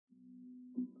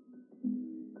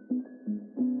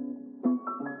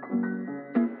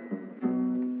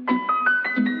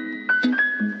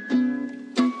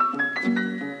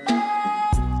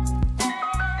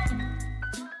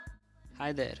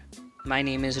Hi there, my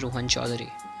name is Rohan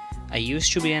Chaudhary. I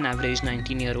used to be an average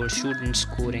 19-year-old student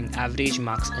scoring average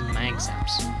marks in my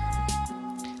exams.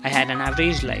 I had an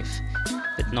average life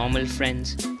with normal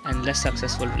friends and less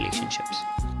successful relationships.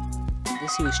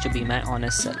 This used to be my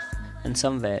honest self, and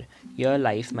somewhere your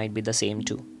life might be the same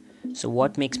too. So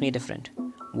what makes me different?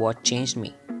 What changed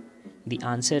me? The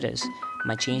answer is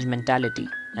my changed mentality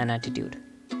and attitude.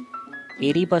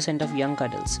 80% of young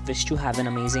adults wish to have an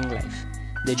amazing life.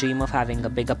 They dream of having a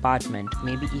big apartment,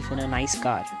 maybe even a nice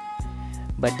car.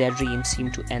 But their dreams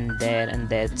seem to end there and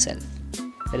there itself.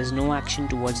 There is no action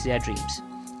towards their dreams.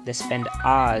 They spend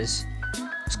hours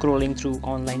scrolling through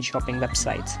online shopping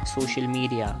websites, social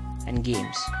media, and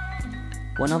games.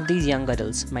 One of these young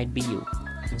adults might be you,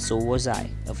 and so was I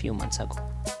a few months ago.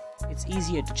 It's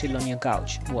easier to chill on your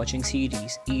couch, watching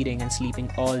series, eating and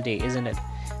sleeping all day, isn't it?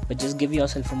 But just give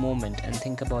yourself a moment and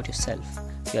think about yourself,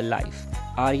 your life.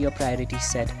 Are your priorities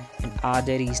set and are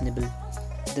they reasonable?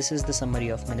 This is the summary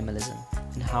of minimalism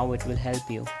and how it will help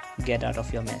you get out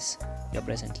of your mess you're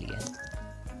presently in.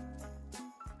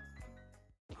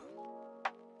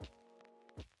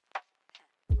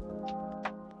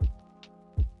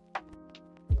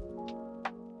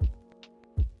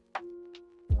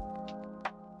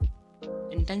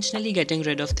 Intentionally getting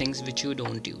rid of things which you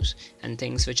don't use and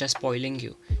things which are spoiling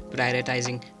you,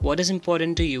 prioritizing what is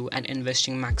important to you and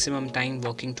investing maximum time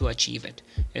working to achieve it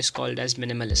is called as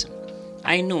minimalism.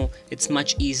 I know it's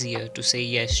much easier to say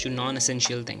yes to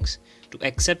non-essential things, to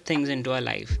accept things into our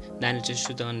life than it is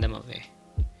to turn them away.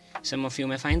 Some of you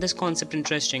may find this concept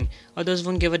interesting, others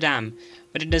won't give a damn,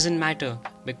 but it doesn't matter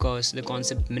because the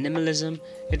concept minimalism,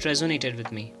 it resonated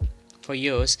with me. For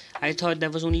years, I thought there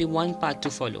was only one path to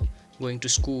follow. Going to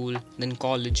school, then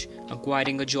college,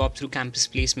 acquiring a job through campus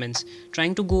placements,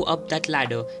 trying to go up that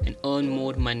ladder and earn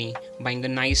more money, buying a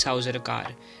nice house or a car,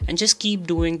 and just keep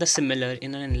doing the similar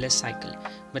in an endless cycle.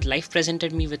 But life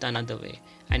presented me with another way,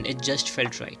 and it just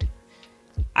felt right.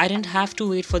 I didn't have to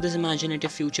wait for this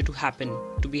imaginative future to happen,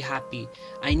 to be happy.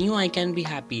 I knew I can be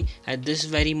happy at this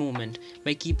very moment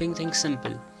by keeping things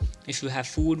simple. If you have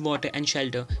food, water, and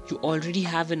shelter, you already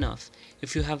have enough.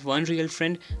 If you have one real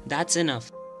friend, that's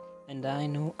enough. And I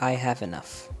know I have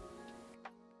enough.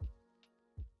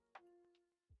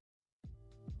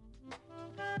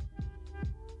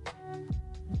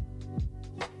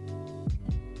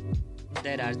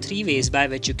 There are 3 ways by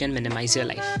which you can minimize your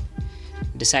life.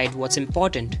 Decide what's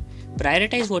important.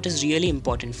 Prioritize what is really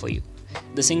important for you.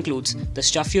 This includes the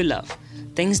stuff you love,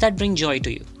 things that bring joy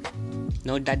to you.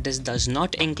 Note that this does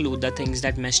not include the things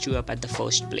that messed you up at the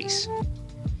first place.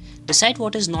 Decide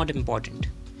what is not important.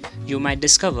 You might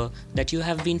discover that you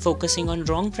have been focusing on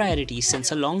wrong priorities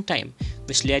since a long time,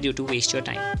 which led you to waste your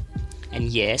time. And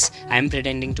yes, I am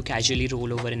pretending to casually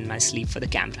roll over in my sleep for the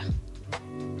camera.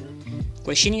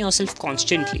 Question yourself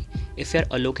constantly if you're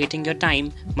allocating your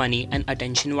time, money, and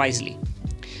attention wisely.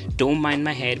 Don't mind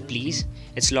my hair, please.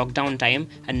 It's lockdown time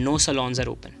and no salons are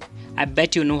open. I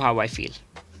bet you know how I feel.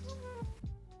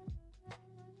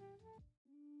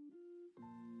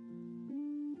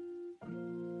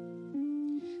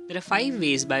 There are 5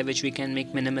 ways by which we can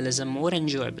make minimalism more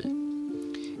enjoyable.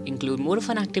 Include more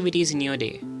fun activities in your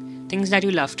day, things that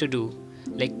you love to do,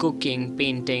 like cooking,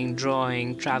 painting,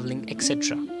 drawing, traveling,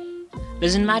 etc.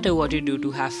 Doesn't matter what you do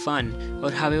to have fun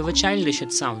or however childish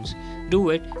it sounds, do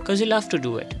it because you love to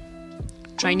do it.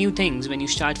 Try new things when you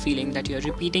start feeling that you're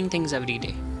repeating things every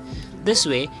day. This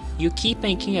way, you keep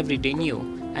making every day new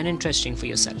and interesting for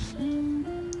yourself.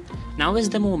 Now is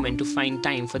the moment to find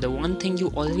time for the one thing you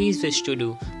always wished to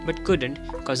do but couldn't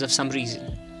because of some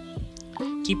reason.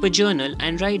 Keep a journal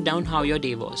and write down how your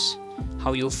day was,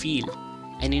 how you feel,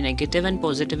 any negative and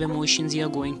positive emotions you are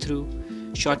going through,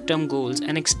 short-term goals,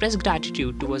 and express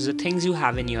gratitude towards the things you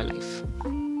have in your life.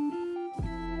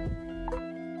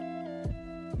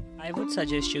 I would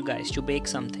suggest you guys to bake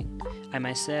something. I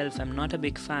myself am not a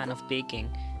big fan of baking,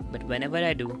 but whenever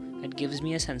I do, it gives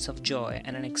me a sense of joy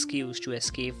and an excuse to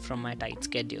escape from my tight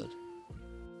schedule.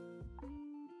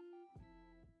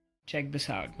 Check this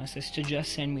out, my sister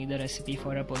just sent me the recipe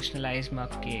for a personalized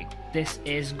mug cake. This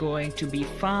is going to be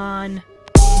fun!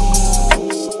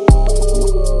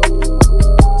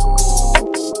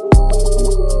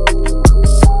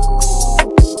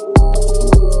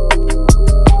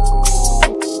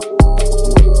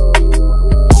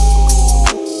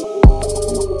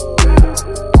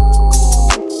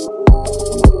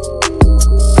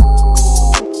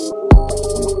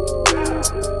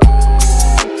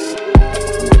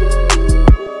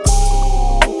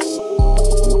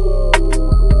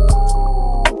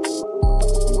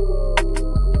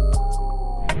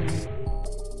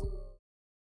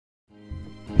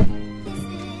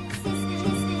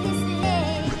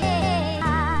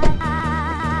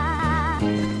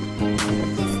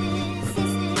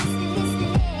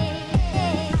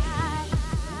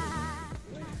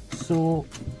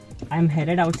 I'm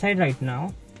headed outside right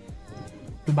now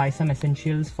to buy some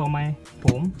essentials for my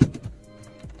home,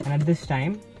 and at this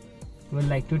time we'd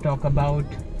like to talk about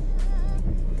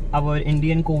our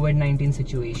Indian COVID-19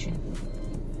 situation.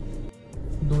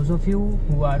 Those of you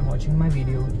who are watching my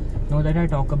video know that I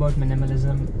talk about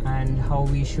minimalism and how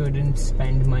we shouldn't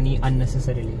spend money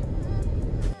unnecessarily.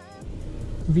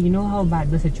 We know how bad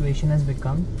the situation has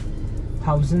become.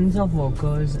 Thousands of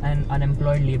workers and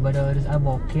unemployed laborers are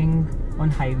walking on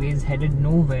highways headed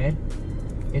nowhere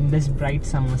in this bright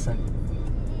summer sun.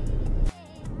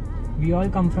 We all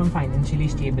come from financially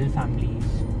stable families,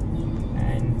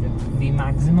 and the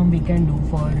maximum we can do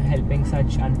for helping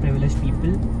such unprivileged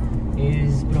people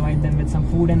is provide them with some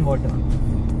food and water.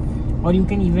 Or you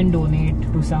can even donate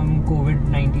to some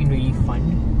COVID-19 relief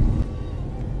fund.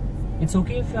 It's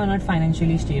okay if you are not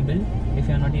financially stable, if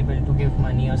you are not able to give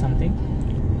money or something,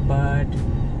 but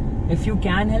if you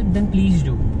can help, then please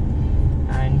do.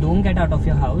 And don't get out of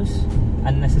your house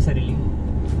unnecessarily.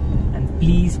 And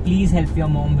please help your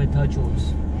mom with her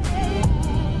chores.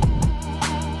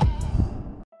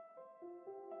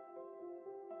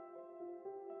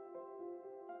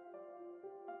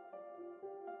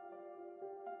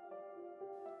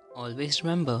 Always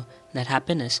remember that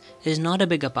happiness is not a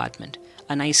big apartment,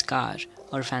 a nice car,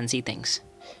 or fancy things,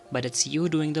 but it's you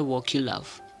doing the work you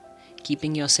love,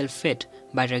 keeping yourself fit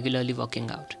by regularly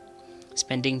working out,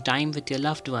 spending time with your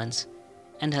loved ones,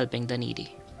 and helping the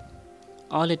needy.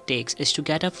 All it takes is to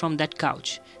get up from that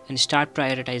couch and start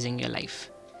prioritizing your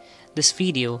life. This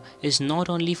video is not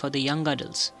only for the young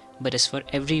adults, but is for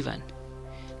everyone.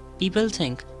 People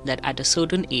think that at a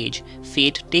certain age,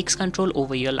 fate takes control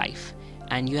over your life,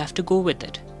 and you have to go with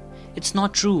it. It's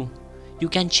not true. You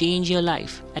can change your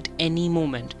life at any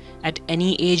moment, at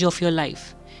any age of your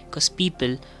life, because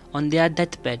people on their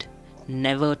deathbed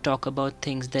never talk about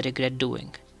things they regret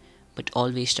doing, but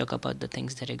always talk about the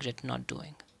things they regret not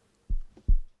doing.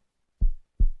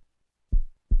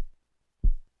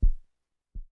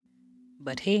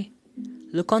 But hey,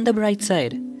 look on the bright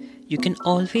side. You can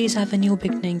always have a new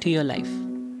beginning to your life.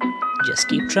 Just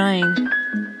keep trying.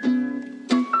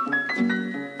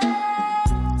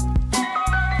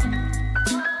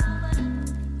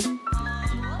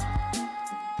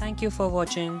 Thank you for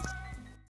watching.